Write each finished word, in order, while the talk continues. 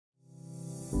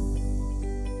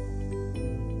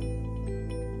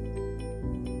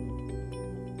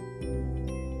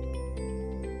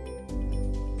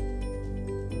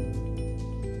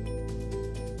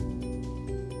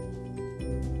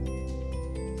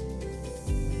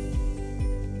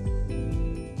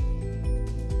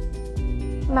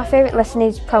My favourite lesson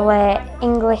is probably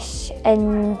English,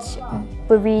 and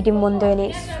we're reading one day and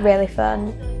it's really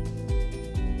fun.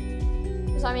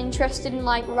 Because I'm interested in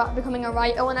becoming a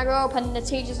writer when I grow up, and the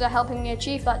teachers are helping me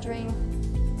achieve that dream.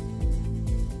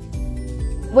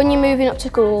 When you're moving up to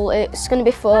Goole, it's going to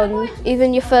be fun.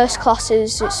 Even your first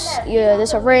classes,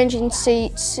 there's arranging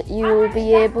seats, you'll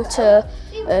be able to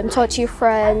talk to your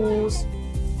friends.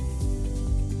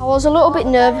 I was a little bit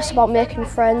nervous about making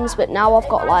friends, but now I've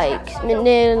got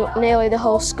nearly the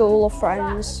whole school of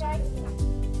friends.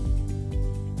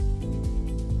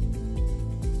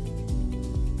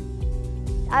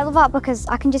 I love art because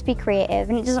I can just be creative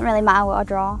and it doesn't really matter what I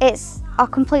draw. It's a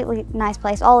completely nice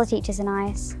place, all the teachers are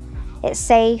nice, it's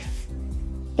safe,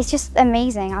 it's just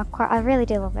amazing. I really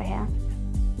do love it here.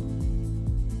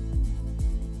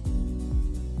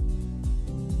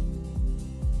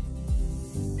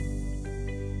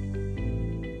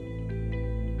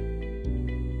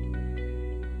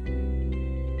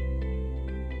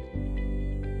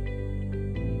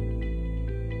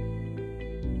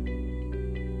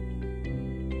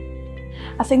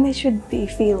 I think they should be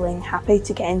feeling happy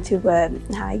to get into a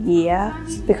high year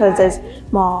because there's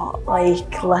more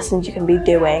lessons you can be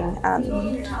doing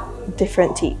and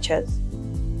different teachers.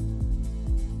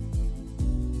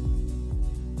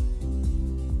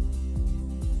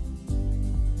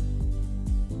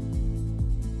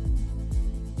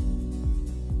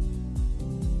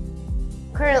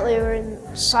 Currently we're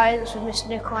in science with Mr.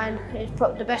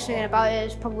 Nicholine. The best thing about it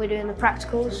is probably doing the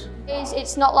practicals.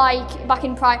 It's not like back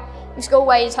in primary school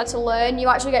where you just had to learn. You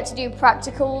actually get to do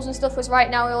practicals and stuff, because right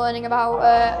now we're learning about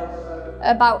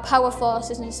power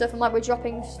forces and stuff, and we're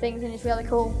dropping things, and it's really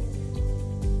cool.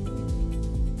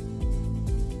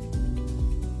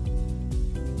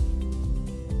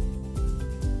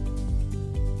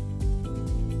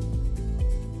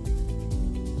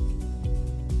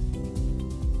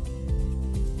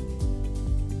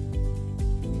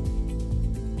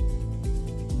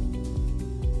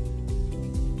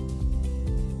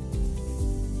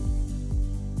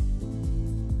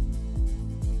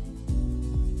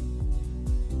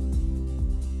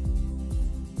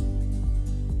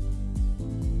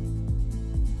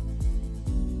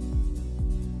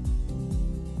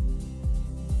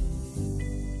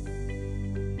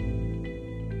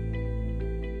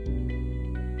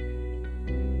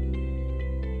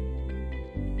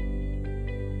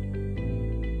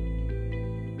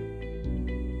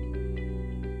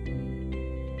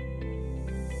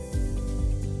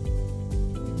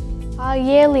 Our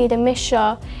year leader, Miss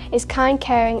Shaw, is kind,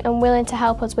 caring and willing to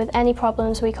help us with any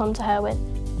problems we come to her with.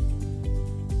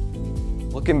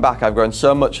 Looking back, I've grown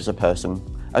so much as a person.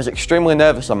 I was extremely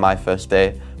nervous on my first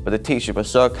day, but the teachers were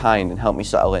so kind and helped me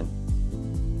settle in.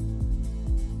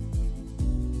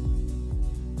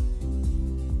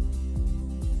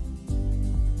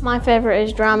 My favourite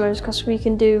is dramas because we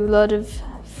can do a lot of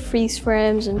freeze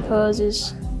frames and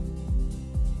poses.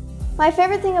 My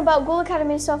favourite thing about Goole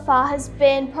Academy so far has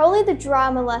been probably the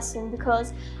drama lesson,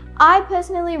 because I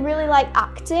personally really like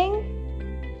acting.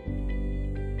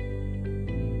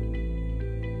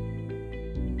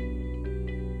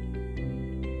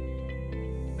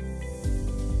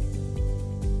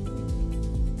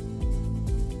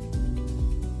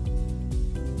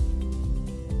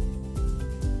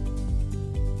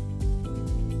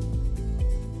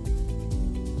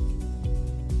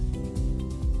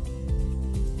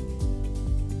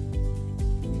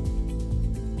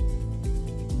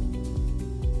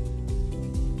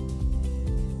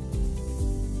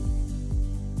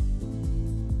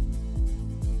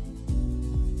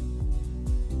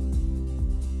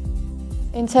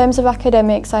 In terms of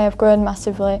academics, I have grown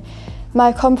massively.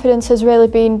 My confidence has really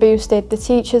been boosted. The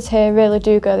teachers here really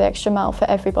do go the extra mile for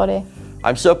everybody.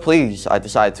 I'm so pleased I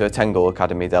decided to attend Goole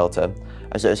Academy Delta,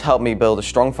 as it has helped me build a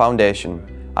strong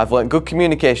foundation. I've learnt good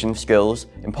communication skills,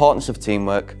 importance of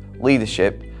teamwork,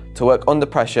 leadership, to work under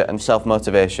pressure and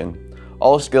self-motivation.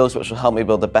 All skills which will help me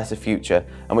build a better future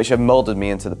and which have moulded me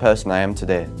into the person I am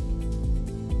today.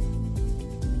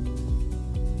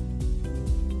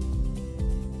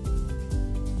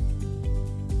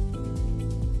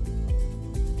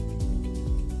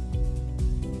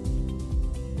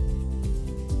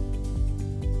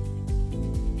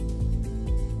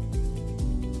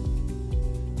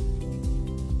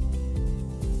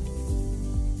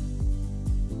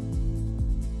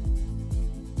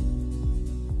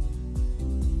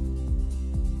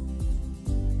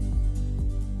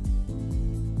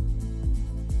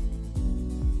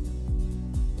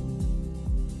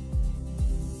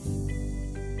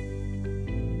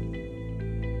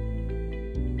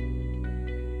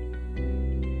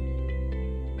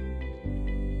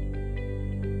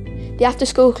 The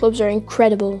after-school clubs are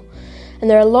incredible, and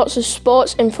there are lots of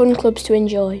sports and fun clubs to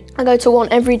enjoy. I go to one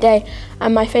every day,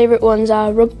 and my favourite ones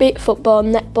are rugby, football,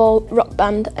 netball, rock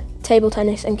band, table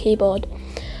tennis and keyboard.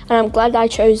 And I'm glad I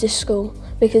chose this school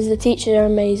because the teachers are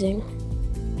amazing.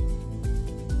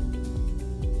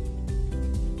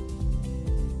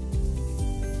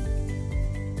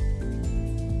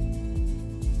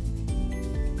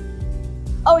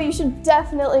 Oh, you should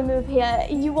definitely move here.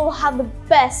 You will have the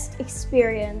best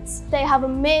experience. They have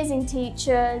amazing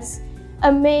teachers,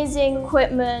 amazing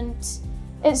equipment.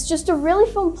 It's just a really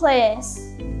fun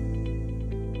place.